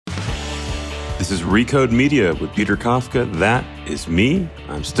This is Recode Media with Peter Kafka. That is me.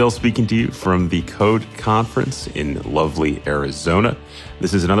 I'm still speaking to you from the Code Conference in lovely Arizona.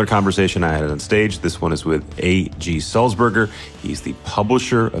 This is another conversation I had on stage. This one is with A.G. Sulzberger. He's the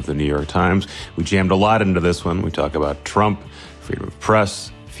publisher of the New York Times. We jammed a lot into this one. We talk about Trump, freedom of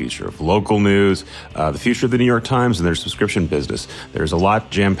press, future of local news, the future of the New York Times and their subscription business. There's a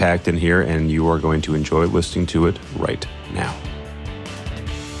lot jam-packed in here, and you are going to enjoy listening to it right now.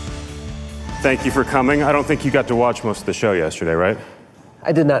 Thank you for coming. I don't think you got to watch most of the show yesterday, right?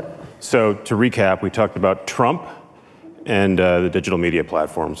 I did not. So to recap, we talked about Trump and the digital media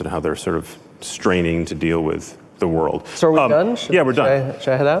platforms and how they're sort of straining to deal with the world. So are we done? Yeah, we're done.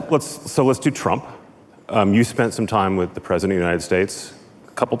 Should I head out? Let's do Trump. You spent some time with the President of the United States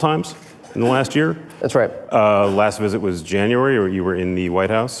a couple times in the last year. That's right. Last visit was January, or you were in the White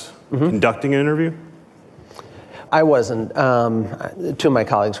House conducting an interview? I wasn't. Two of my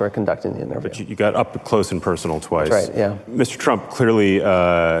colleagues were conducting the interview. But you got up close and personal twice. That's right, yeah. Mr. Trump clearly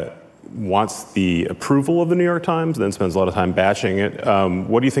wants the approval of the New York Times, then spends a lot of time bashing it.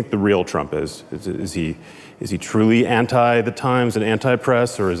 What do you think the real Trump is? Is he truly anti the Times and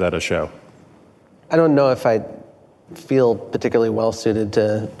anti-press, or is that a show? I don't know if I feel particularly well suited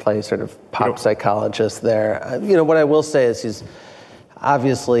to play sort of pop psychologist there. What I will say is he's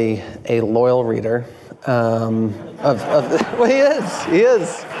obviously a loyal reader. Well, he is.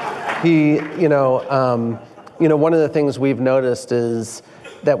 One of the things we've noticed is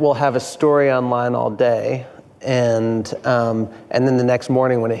that we'll have a story online all day, and then the next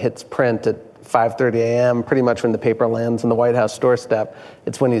morning when it hits print at 5:30 a.m., pretty much when the paper lands on the White House doorstep,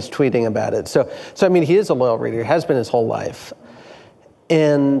 it's when he's tweeting about it. So I mean, he is a loyal reader. He has been his whole life.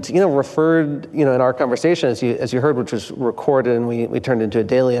 And, referred, in our conversation, as you heard, which was recorded and we turned into a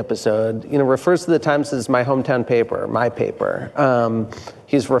daily episode, refers to the Times as my hometown paper, my paper.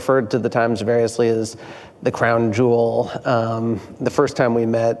 He's referred to the Times variously as the crown jewel. The first time we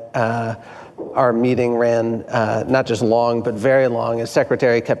met, our meeting ran not just long, but very long. His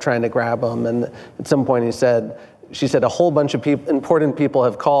secretary kept trying to grab him. And at some point she said, a whole bunch of important people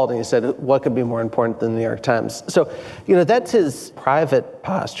have called, and he said, what could be more important than the New York Times? So, that's his private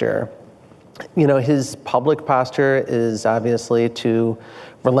posture. His public posture is obviously to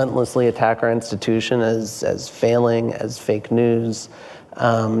relentlessly attack our institution as failing, as fake news.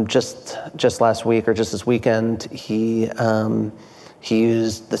 Just last week, or just this weekend, he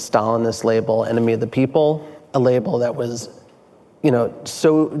used the Stalinist label, enemy of the people, a label that was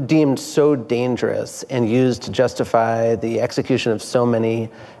so deemed so dangerous and used to justify the execution of so many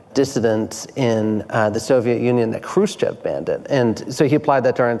dissidents in the Soviet Union that Khrushchev banned it. And so he applied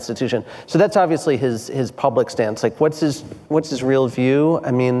that to our institution. So that's obviously his public stance. Like, what's his real view? I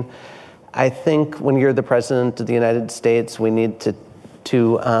mean, I think when you're the president of the United States, we need to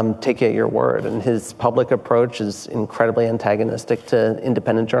take you at your word. And his public approach is incredibly antagonistic to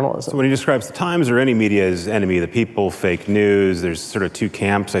independent journalism. So when he describes the Times or any media as enemy of the people, fake news, there's sort of two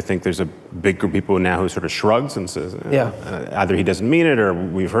camps. I think there's a big group of people now who sort of shrugs and says, either he doesn't mean it, or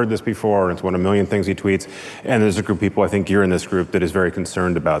we've heard this before, and it's one of a million things he tweets. And there's a group of people, I think you're in this group, that is very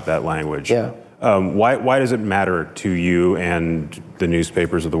concerned about that language. Yeah. Why does it matter to you and the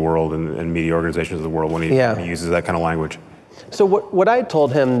newspapers of the world and media organizations of the world when he uses that kind of language? So what I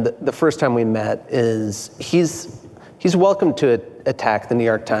told him the first time we met is he's welcome to attack the New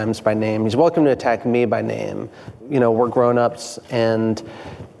York Times by name. He's welcome to attack me by name. We're grown-ups and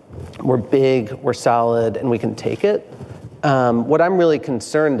we're big, we're solid, and we can take it. What I'm really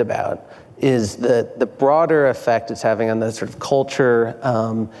concerned about is the broader effect it's having on the sort of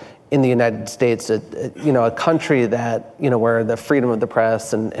culture in the United States, a country that, where the freedom of the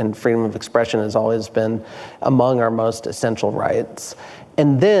press and freedom of expression has always been among our most essential rights.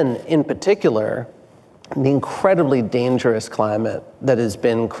 And then, in particular, the incredibly dangerous climate that has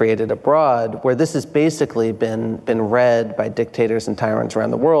been created abroad, where this has basically been read by dictators and tyrants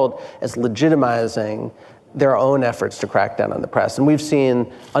around the world as legitimizing their own efforts to crack down on the press. And we've seen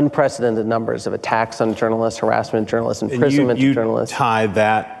unprecedented numbers of attacks on journalists, harassment of journalists, imprisonment of journalists. You tie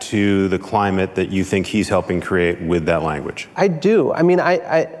that to the climate that you think he's helping create with that language? I do. I mean,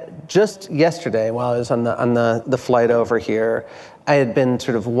 I just yesterday, while I was on the flight over here, I had been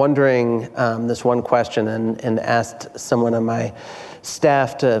sort of wondering this one question and asked someone on my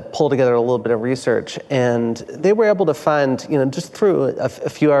staff to pull together a little bit of research. And they were able to find, just through a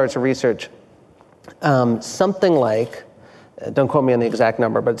few hours of research, something like, don't quote me on the exact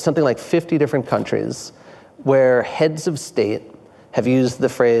number, but something like 50 different countries where heads of state have used the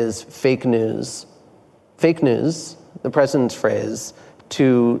phrase fake news, the president's phrase,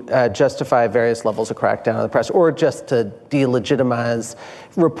 to justify various levels of crackdown on the press, or just to delegitimize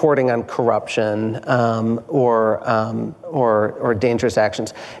reporting on corruption or dangerous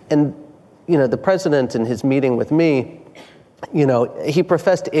actions. And the president, in his meeting with me, he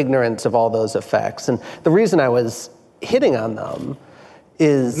professed ignorance of all those effects. And the reason I was hitting on them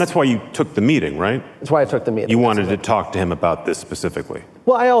is... And that's why you took the meeting, right? That's why I took the meeting. You wanted to talk to him about this specifically.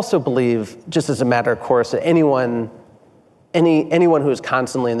 Well, I also believe, just as a matter of course, that anyone who is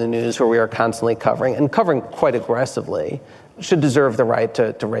constantly in the news, who we are constantly covering quite aggressively, should deserve the right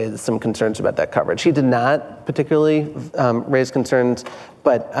to raise some concerns about that coverage. He did not particularly raise concerns,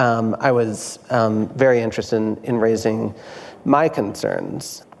 but I was very interested in raising my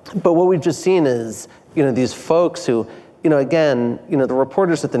concerns. But what we've just seen is, these folks who, again, the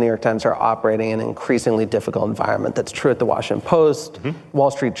reporters at the New York Times are operating in an increasingly difficult environment. That's true at the Washington Post,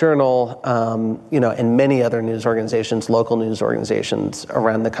 Wall Street Journal, and many other news organizations, local news organizations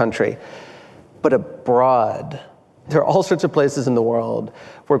around the country. But abroad, there are all sorts of places in the world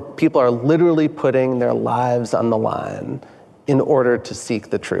where people are literally putting their lives on the line in order to seek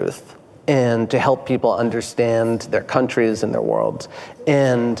the truth and to help people understand their countries and their worlds.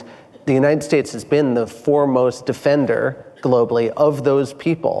 And the United States has been the foremost defender globally of those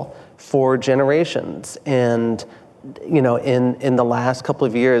people for generations. And, in the last couple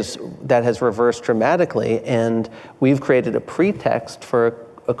of years, that has reversed dramatically, and we've created a pretext for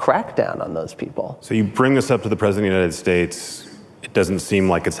a crackdown on those people. So you bring this up to the President of the United States. It doesn't seem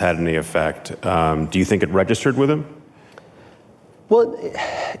like it's had any effect. Do you think it registered with him? Well,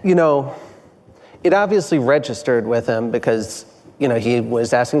 it obviously registered with him because, he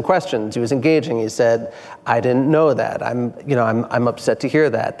was asking questions, he was engaging. He said, "I didn't know that. I'm upset to hear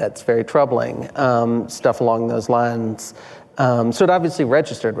that. That's very troubling." Stuff along those lines. So it obviously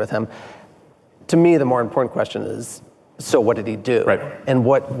registered with him. To me, the more important question is, so what did he do? Right. And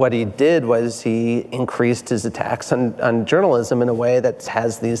what he did was he increased his attacks on journalism in a way that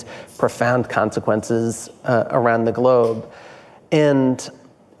has these profound consequences around the globe. And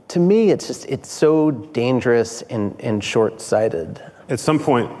to me, it's so dangerous and short-sighted. At some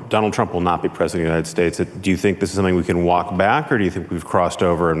point, Donald Trump will not be president of the United States. Do you think this is something we can walk back, or do you think we've crossed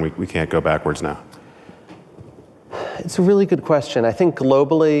over and we can't go backwards now? It's a really good question. I think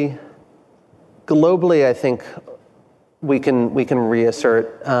globally, I think we can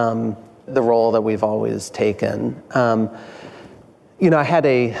reassert the role that we've always taken. I had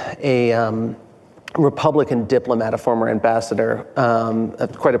a Republican diplomat, a former ambassador,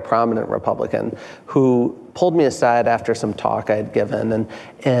 quite a prominent Republican, who pulled me aside after some talk I had given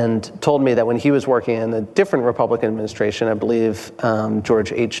and told me that when he was working in a different Republican administration, I believe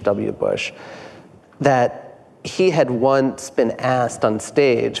George H.W. Bush, that he had once been asked on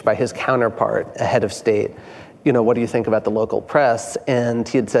stage by his counterpart, a head of state, what do you think about the local press? And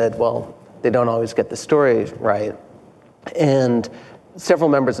he had said, well, they don't always get the story right. And several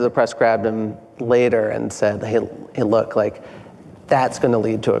members of the press grabbed him later and said, hey, look, that's going to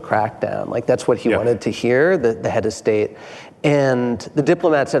lead to a crackdown. That's what he wanted to hear, the head of state. And the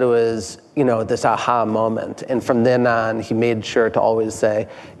diplomat said it was, this aha moment. And from then on, he made sure to always say,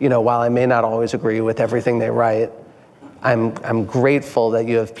 while I may not always agree with everything they write, I'm grateful that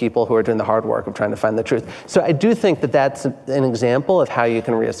you have people who are doing the hard work of trying to find the truth. So I do think that that's an example of how you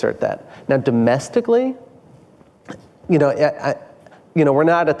can reassert that. Now, domestically, we're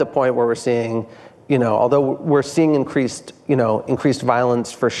not at the point where we're seeing, although we're seeing increased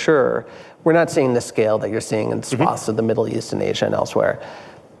violence for sure, we're not seeing the scale that you're seeing in swaths of the Middle East and Asia and elsewhere.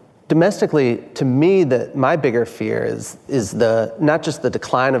 Domestically, to me, my bigger fear is not just the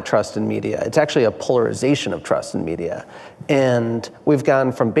decline of trust in media, it's actually a polarization of trust in media. And we've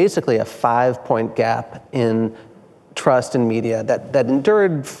gone from basically a 5-point gap in trust in media that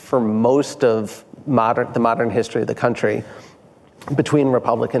endured for most of the modern history of the country between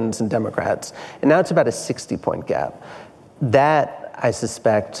Republicans and Democrats. And now it's about a 60-point gap. That, I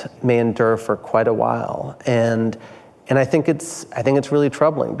suspect, may endure for quite a while. And I think it's really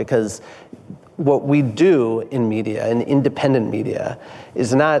troubling, because what we do in media, in independent media,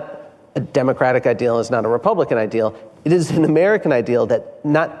 is not a Democratic ideal, is not a Republican ideal. It is an American ideal that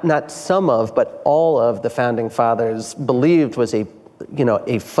not some of, but all of the founding fathers believed was a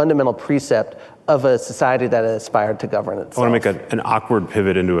fundamental precept of a society that aspired to govern itself. I want to make an awkward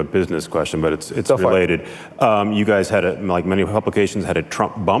pivot into a business question, but it's related. You guys had, like many publications, had a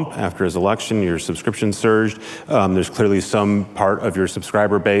Trump bump after his election. Your subscription surged. There's clearly some part of your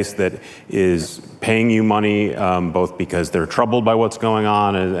subscriber base that is paying you money, both because they're troubled by what's going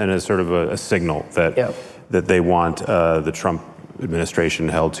on and as sort of a signal that they want the Trump administration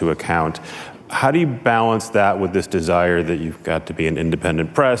held to account. How do you balance that with this desire that you've got to be an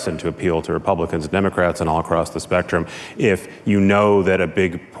independent press and to appeal to Republicans and Democrats and all across the spectrum if you know that a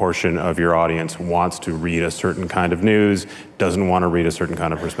big portion of your audience wants to read a certain kind of news, doesn't want to read a certain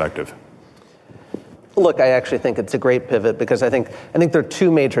kind of perspective? Look, I actually think it's a great pivot because I think there are two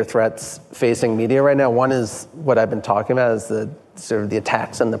major threats facing media right now. One is what I've been talking about, is the sort of the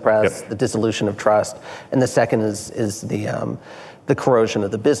attacks on the press, the dissolution of trust, and the second is the corrosion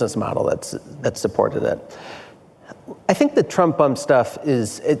of the business model that's supported it. I think the Trump bump stuff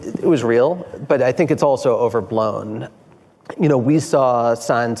it was real, but I think it's also overblown. We saw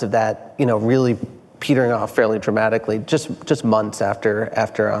signs of that, really petering off fairly dramatically just months after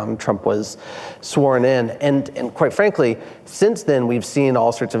Trump was sworn in. And quite frankly, since then, we've seen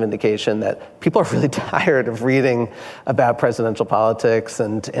all sorts of indication that people are really tired of reading about presidential politics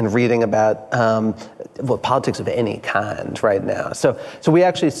and reading about politics of any kind right now. So we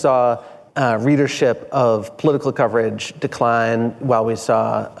actually saw readership of political coverage decline while we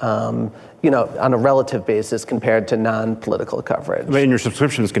saw on a relative basis compared to non-political coverage. And your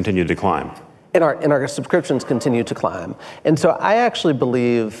subscriptions continue to climb. And our subscriptions continue to climb. And so I actually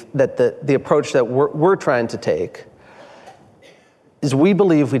believe that the approach that we're trying to take is we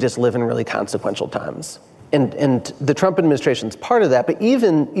believe we just live in really consequential times. And the Trump administration's part of that, but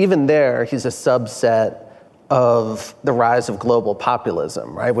even there, he's a subset of the rise of global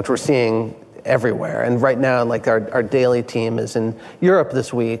populism, right, which we're seeing everywhere. And right now, like our daily team is in Europe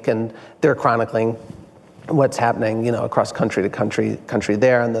this week, and they're chronicling what's happening, across country to country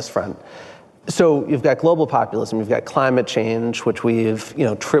there on this front. So you've got global populism, you've got climate change, which we've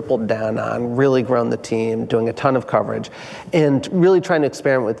tripled down on, really grown the team, doing a ton of coverage, and really trying to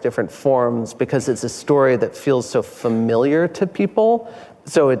experiment with different forms because it's a story that feels so familiar to people.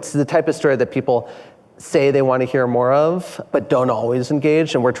 So it's the type of story that people say they want to hear more of, but don't always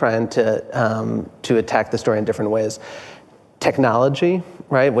engage, and we're trying to attack the story in different ways. Technology,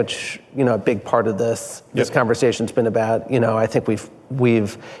 right, which a big part of this conversation's been about. I think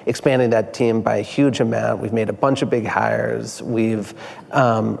we've expanded that team by a huge amount. We've made a bunch of big hires. We've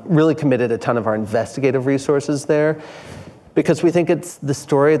really committed a ton of our investigative resources there because we think it's the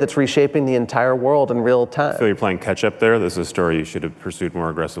story that's reshaping the entire world in real time. I feel you're playing catch up there. This is a story you should have pursued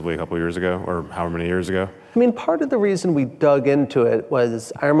more aggressively a couple of years ago, or however many years ago. I mean, part of the reason we dug into it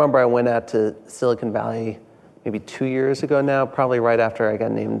was I remember I went out to Silicon Valley maybe 2 years ago now, probably right after I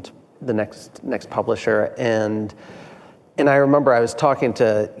got named the next publisher, and I remember I was talking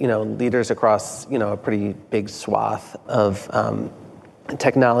to leaders across a pretty big swath of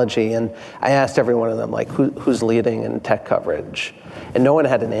technology, and I asked every one of them like who's leading in tech coverage, and no one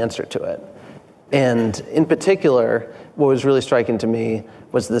had an answer to it. And in particular, what was really striking to me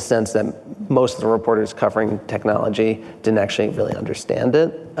was the sense that most of the reporters covering technology didn't actually really understand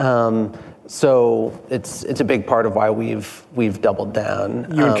it. So it's a big part of why we've doubled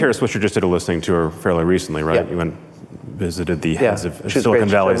down. You and Kara Swisher just did a listening tour fairly recently, right? Yeah. You went visited the heads of Silicon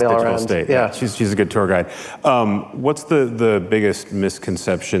Valley's digital estate. Yeah. She's a good tour guide. What's the biggest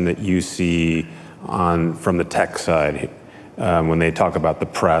misconception that you see from the tech side when they talk about the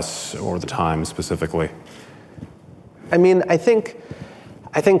press or the Times specifically? I mean, I think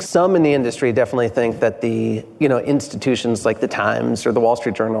some in the industry definitely think that the institutions like the Times or the Wall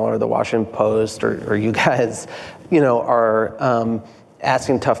Street Journal or the Washington Post or you guys are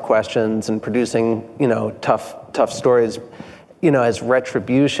asking tough questions and producing tough stories as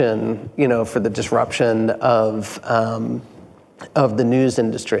retribution for the disruption of the news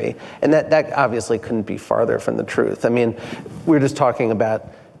industry, and that obviously couldn't be farther from the truth. I mean, we were just talking about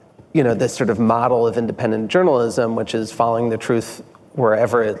this sort of model of independent journalism, which is following the truth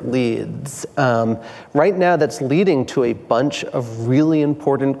wherever it leads. Right now, that's leading to a bunch of really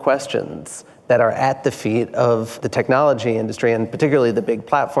important questions that are at the feet of the technology industry, and particularly the big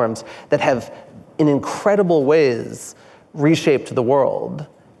platforms that have, in incredible ways, reshaped the world,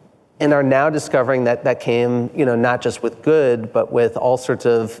 and are now discovering that came, not just with good, but with all sorts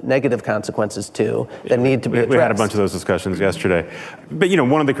of negative consequences too that need to be addressed. We had a bunch of those discussions yesterday. But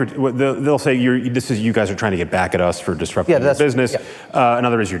one of they'll say you guys are trying to get back at us for disrupting the business. Yeah.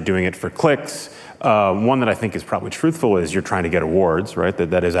 Another is you're doing it for clicks. One that I think is probably truthful is you're trying to get awards, right?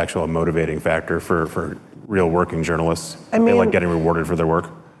 That is actually a motivating factor for real working journalists. I mean, they like getting rewarded for their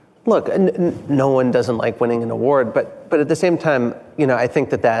work. Look, no one doesn't like winning an award, but at the same time, I think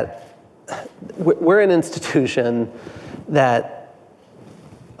that we're an institution that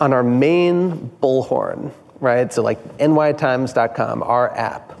on our main bullhorn, right? So like nytimes.com, our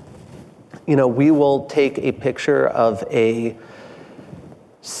app, we will take a picture of a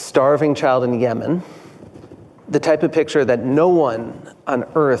starving child in Yemen, the type of picture that no one on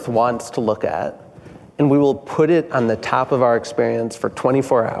earth wants to look at, and we will put it on the top of our experience for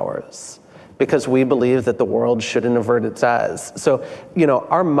 24 hours because we believe that the world shouldn't avert its eyes. So,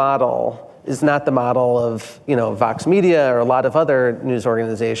 our model is not the model of, Vox Media or a lot of other news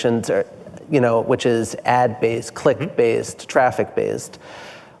organizations, which is ad-based, click-based, traffic-based.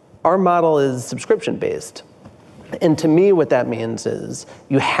 Our model is subscription-based. And to me, what that means is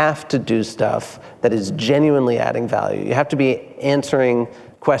you have to do stuff that is genuinely adding value. You have to be answering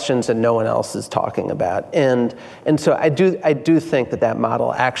questions that no one else is talking about. And so I do think that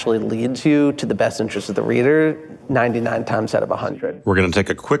model actually leads you to the best interest of the reader 99 times out of 100. We're going to take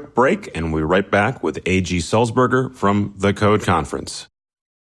a quick break, and we'll be right back with A.G. Sulzberger from the Code Conference.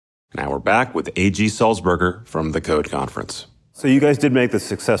 Now we're back with A.G. Sulzberger from the Code Conference. So you guys did make the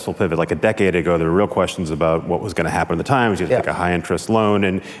successful pivot. Like a decade ago, there were real questions about what was going to happen at the time. You had to take a high-interest loan,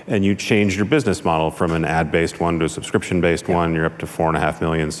 and you changed your business model from an ad-based one to a subscription-based one. You're up to 4.5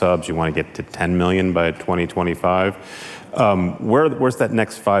 million subs. You want to get to 10 million by 2025. Where's that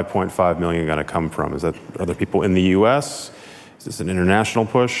next 5.5 million going to come from? Is that other people in the U.S.? Is this an international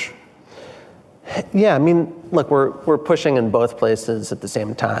push? Yeah, look, we're pushing in both places at the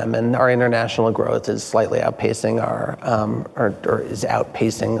same time, and our international growth is slightly outpacing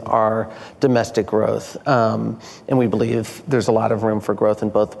our domestic growth, and we believe there's a lot of room for growth in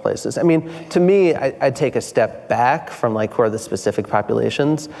both places. To me, I'd take a step back from who are the specific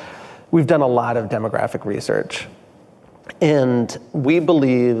populations. We've done a lot of demographic research, and we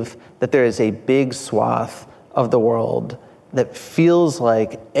believe that there is a big swath of the world that feels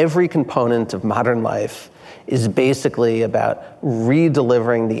like every component of modern life is basically about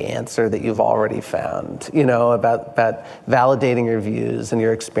re-delivering the answer that you've already found, about validating your views and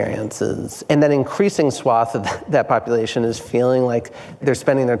your experiences. And that increasing swath of that population is feeling like they're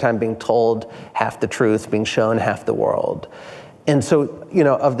spending their time being told half the truth, being shown half the world. And so,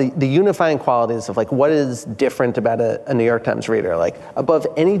 of the unifying qualities of what is different about a New York Times reader, above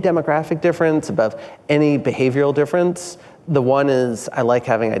any demographic difference, above any behavioral difference, the one is I like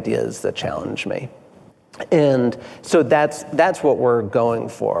having ideas that challenge me. And so that's what we're going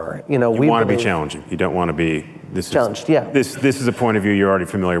for. We want to be challenging. You don't want to be challenged. This is a point of view you're already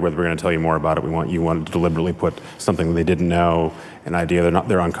familiar with. We're going to tell you more about it. You want to deliberately put something they didn't know, an idea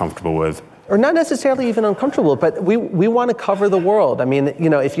they're uncomfortable with. Or not necessarily even uncomfortable, but we want to cover the world.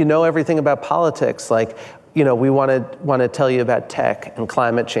 If you know everything about politics, we want to tell you about tech and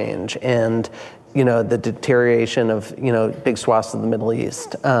climate change and the deterioration of, big swaths of the Middle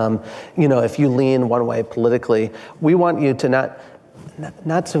East. If you lean one way politically, we want you to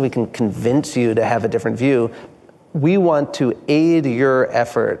not so we can convince you to have a different view. We want to aid your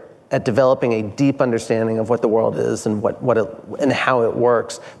effort at developing a deep understanding of what the world is and and how it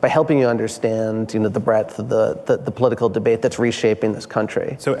works by helping you understand, the breadth of the political debate that's reshaping this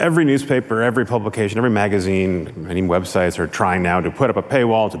country. So every newspaper, every publication, every magazine, many websites are trying now to put up a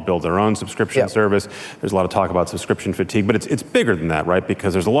paywall to build their own subscription service. There's a lot of talk about subscription fatigue, but it's bigger than that, right?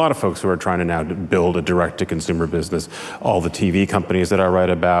 Because there's a lot of folks who are trying to now build a direct-to-consumer business. All the TV companies that I write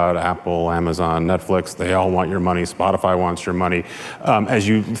about, Apple, Amazon, Netflix, they all want your money. Spotify wants your money. As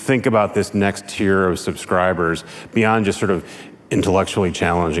you think about this next tier of subscribers, beyond just sort of intellectually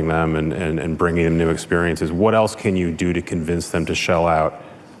challenging them and bringing them new experiences, what else can you do to convince them to shell out?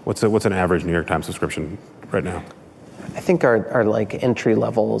 What's an average New York Times subscription right now? I think our entry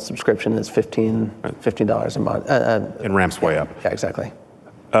level subscription is $15 a month. And ramps way up. Yeah, exactly.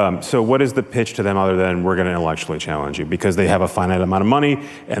 So what is the pitch to them other than we're going to intellectually challenge you? Because they have a finite amount of money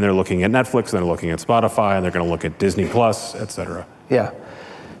and they're looking at Netflix and they're looking at Spotify and they're going to look at Disney Plus, et cetera. Yeah.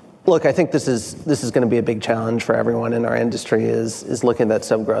 Look, I think this is going to be a big challenge for everyone in our industry is looking at that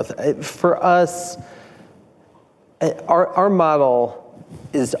sub-growth. For us, our model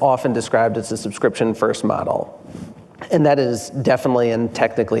is often described as a subscription-first model. And that is definitely and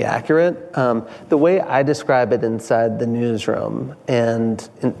technically accurate. The way I describe it inside the newsroom and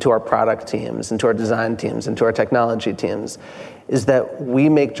to our product teams and to our design teams and to our technology teams is that we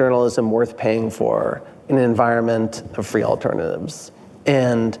make journalism worth paying for in an environment of free alternatives.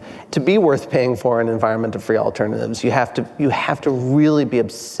 And to be worth paying for an environment of free alternatives, you have to really be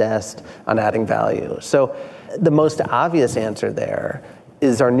obsessed on adding value. So the most obvious answer there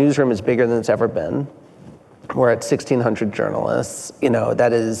is our newsroom is bigger than it's ever been. We're at 1,600 journalists.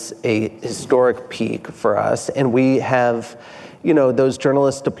 That is a historic peak for us. And we have, those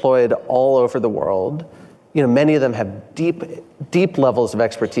journalists deployed all over the world. Many of them have deep levels of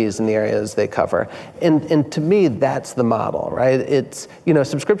expertise in the areas they cover. And to me, that's the model, right? It's,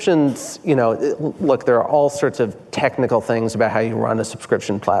 subscriptions, look, there are all sorts of technical things about how you run a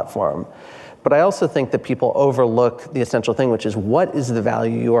subscription platform. But I also think that people overlook the essential thing, which is what is the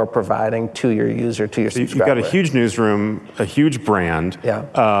value you are providing to your user, to your subscriber. You've got a huge newsroom, a huge brand.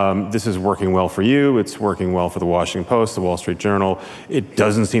 Yeah. This is working well for you. It's working well for the Washington Post, the Wall Street Journal. It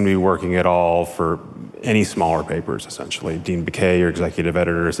doesn't seem to be working at all for any smaller papers, essentially. Dean Baquet, your executive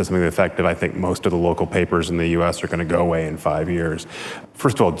editor, said something effective. I think most of the local papers in the U.S. are going to go away in 5 years.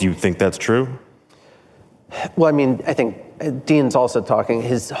 First of all, do you think that's true? Well, I think Dean's also talking,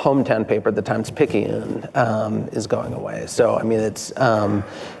 his hometown paper, the Times-Picayune, is going away. So, it's... So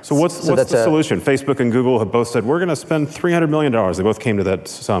what's the solution? Facebook and Google have both said, we're going to spend $300 million. They both came to that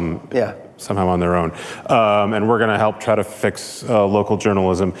sum somehow on their own. And we're going to help try to fix local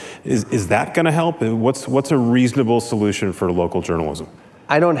journalism. Is that going to help? What's a reasonable solution for local journalism?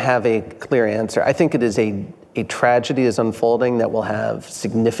 I don't have a clear answer. I think it is a tragedy is unfolding that will have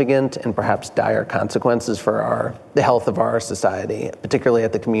significant and perhaps dire consequences for the health of our society, particularly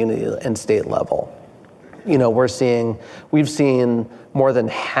at the community and state level. We've seen more than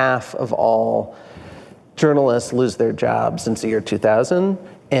half of all journalists lose their jobs since the year 2000.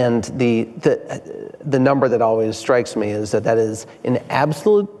 And the number that always strikes me is that is in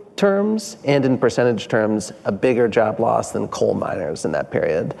absolute terms and in percentage terms a bigger job loss than coal miners in that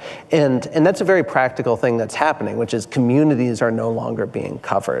period. And that's a very practical thing that's happening, which is communities are no longer being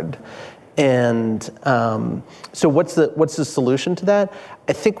covered. And so what's the solution to that?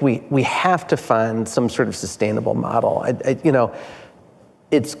 I think we have to find some sort of sustainable model.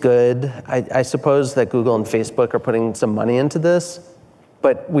 It's good. I suppose that Google and Facebook are putting some money into this,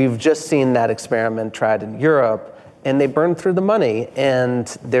 but we've just seen that experiment tried in Europe, and they burned through the money, and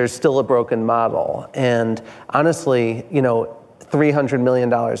there's still a broken model. And honestly, $300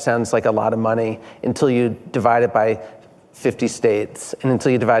 million sounds like a lot of money until you divide it by 50 states, and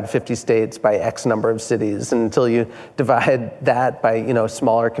until you divide 50 states by X number of cities, and until you divide that by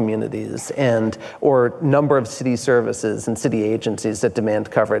smaller communities or number of city services and city agencies that demand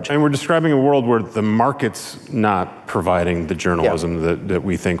coverage. And we're describing a world where the market's not providing the journalism that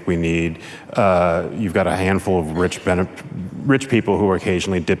we think we need. You've got a handful of rich people who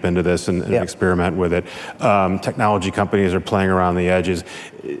occasionally dip into this and experiment with it. Technology companies are playing around the edges.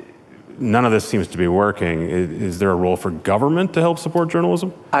 None of this seems to be working. Is there a role for government to help support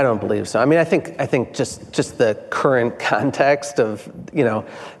journalism? I don't believe so. I think just the current context of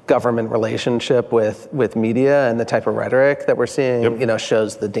government relationship with media and the type of rhetoric that we're seeing,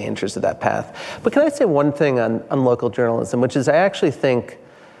 shows the dangers of that path. But can I say one thing on local journalism, which is I think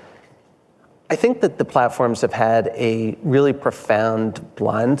that the platforms have had a really profound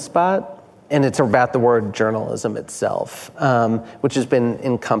blind spot. And it's about the word journalism itself, which has been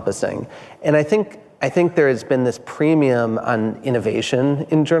encompassing. And I think there has been this premium on innovation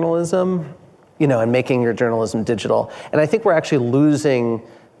in journalism, and making your journalism digital. And I think we're actually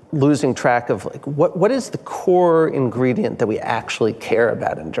losing track of what is the core ingredient that we actually care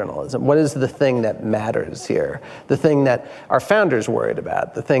about in journalism? What is the thing that matters here? The thing that our founders worried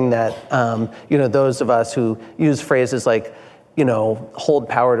about, the thing that those of us who use phrases like hold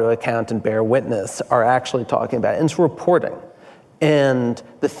power to account and bear witness are actually talking about. And it's reporting. And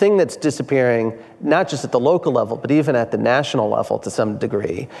the thing that's disappearing, not just at the local level, but even at the national level to some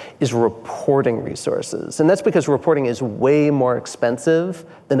degree, is reporting resources. And that's because reporting is way more expensive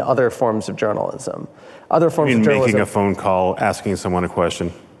than other forms of journalism. Other forms of journalism. Making a phone call, asking someone a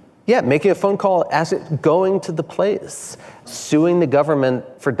question. Yeah, making a phone call, going to the place, suing the government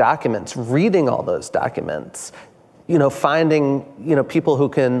for documents, reading all those documents, finding, people who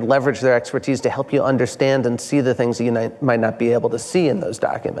can leverage their expertise to help you understand and see the things that you might not be able to see in those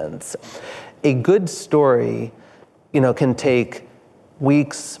documents. A good story, can take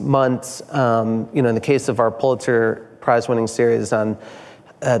weeks, months. In the case of our Pulitzer Prize-winning series on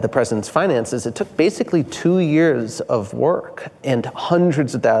the president's finances, it took basically 2 years of work and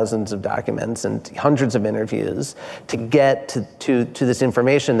hundreds of thousands of documents and hundreds of interviews to get to this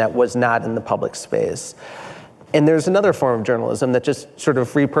information that was not in the public space. And there's another form of journalism that just sort of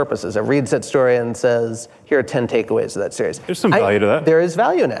repurposes it, reads that story and says, here are 10 takeaways of that series. There's some value to that. There is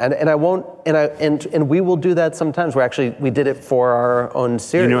value in it, and we will do that sometimes. We did it for our own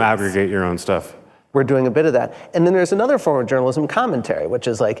series. Aggregate your own stuff. We're doing a bit of that. And then there's another form of journalism, commentary, which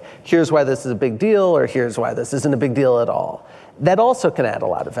is like, here's why this is a big deal, or here's why this isn't a big deal at all. That also can add a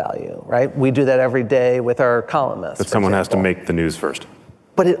lot of value, right? We do that every day with our columnists. But someone has to make the news first.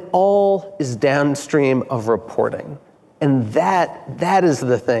 But it all is downstream of reporting. And that is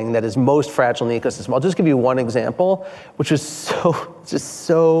the thing that is most fragile in the ecosystem. I'll just give you one example, which is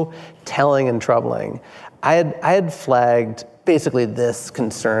so telling and troubling. I had flagged basically this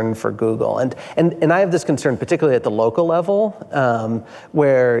concern for Google, and I have this concern particularly at the local level,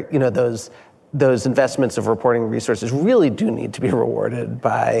 where those investments of reporting resources really do need to be rewarded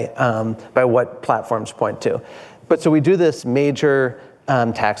by what platforms point to. But so we do this major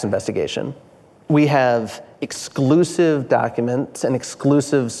tax investigation. We have exclusive documents and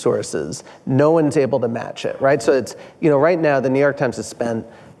exclusive sources. No one's able to match it, right? So it's, right now the New York Times has spent,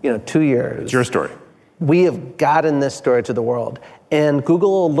 2 years. It's your story. We have gotten this story to the world, and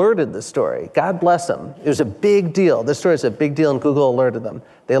Google alerted the story. God bless them. It was a big deal. This story is a big deal, and Google alerted them.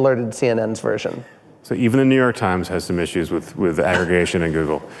 They alerted CNN's version. So even the New York Times has some issues with aggregation and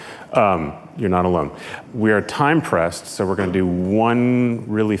Google. You're not alone. We are time pressed, so we're going to do one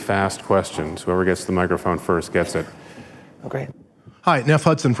really fast question. So whoever gets the microphone first gets it. Oh, great. Hi, Neff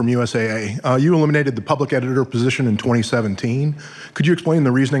Hudson from USAA. You eliminated the public editor position in 2017. Could you explain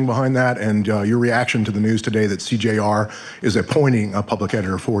the reasoning behind that and your reaction to the news today that CJR is appointing a public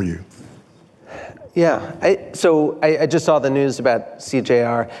editor for you? Yeah, I just saw the news about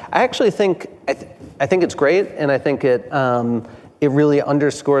CJR. I actually think I think it's great, and I think it really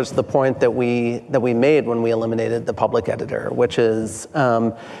underscores the point that we made when we eliminated the public editor, which is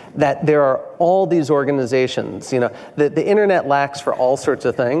that there are all these organizations. The internet lacks for all sorts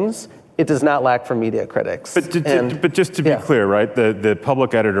of things. It does not lack for media critics. But just to be clear, right? The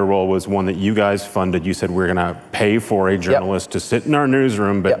public editor role was one that you guys funded. You said we're going to pay for a journalist to sit in our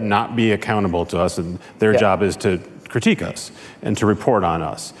newsroom, but not be accountable to us, and their job is to critique us and to report on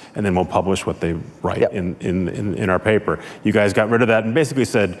us, and then we'll publish what they write in our paper. You guys got rid of that and basically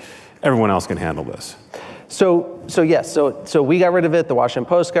said everyone else can handle this. So we got rid of it. The Washington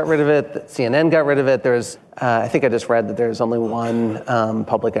Post got rid of it. CNN got rid of it. There's, I think I just read that there's only one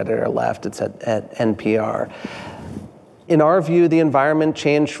public editor left. It's at NPR. In our view, the environment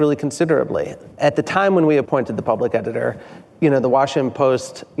changed really considerably. At the time when we appointed the public editor, the Washington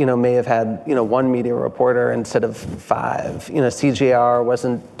Post, may have had, one media reporter instead of 5. CJR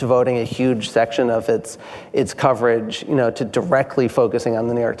wasn't devoting a huge section of its coverage, to directly focusing on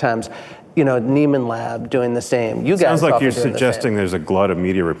the New York Times. Neiman Lab doing the same. You guys sounds like you're suggesting there's a glut of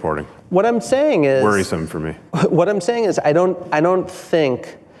media reporting. What I'm saying is worrisome for me. What I'm saying is I don't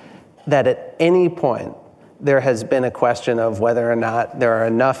think that at any point there has been a question of whether or not there are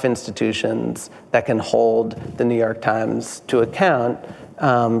enough institutions that can hold the New York Times to account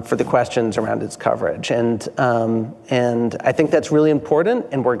for the questions around its coverage. And I think that's really important,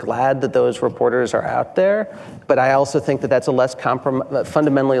 and we're glad that those reporters are out there. But I also think that that's a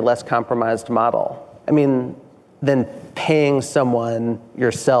fundamentally less compromised model. I mean, than paying someone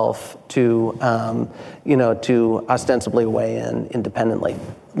yourself to, to ostensibly weigh in independently.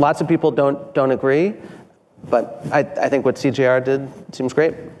 Lots of people don't agree. But I think what CJR did seems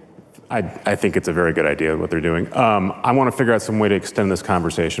great. I think it's a very good idea what they're doing. I want to figure out some way to extend this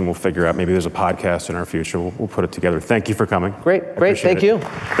conversation. We'll figure out, maybe there's a podcast in our future. We'll put it together. Thank you for coming. Great. Thank you.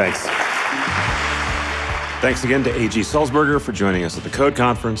 Thanks. Thanks again to A.G. Sulzberger for joining us at the Code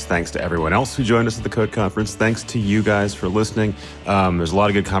Conference. Thanks to everyone else who joined us at the Code Conference. Thanks to you guys for listening. There's a lot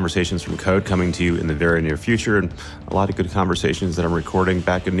of good conversations from Code coming to you in the very near future, and a lot of good conversations that I'm recording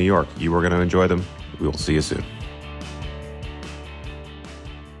back in New York. You are going to enjoy them. We will see you soon.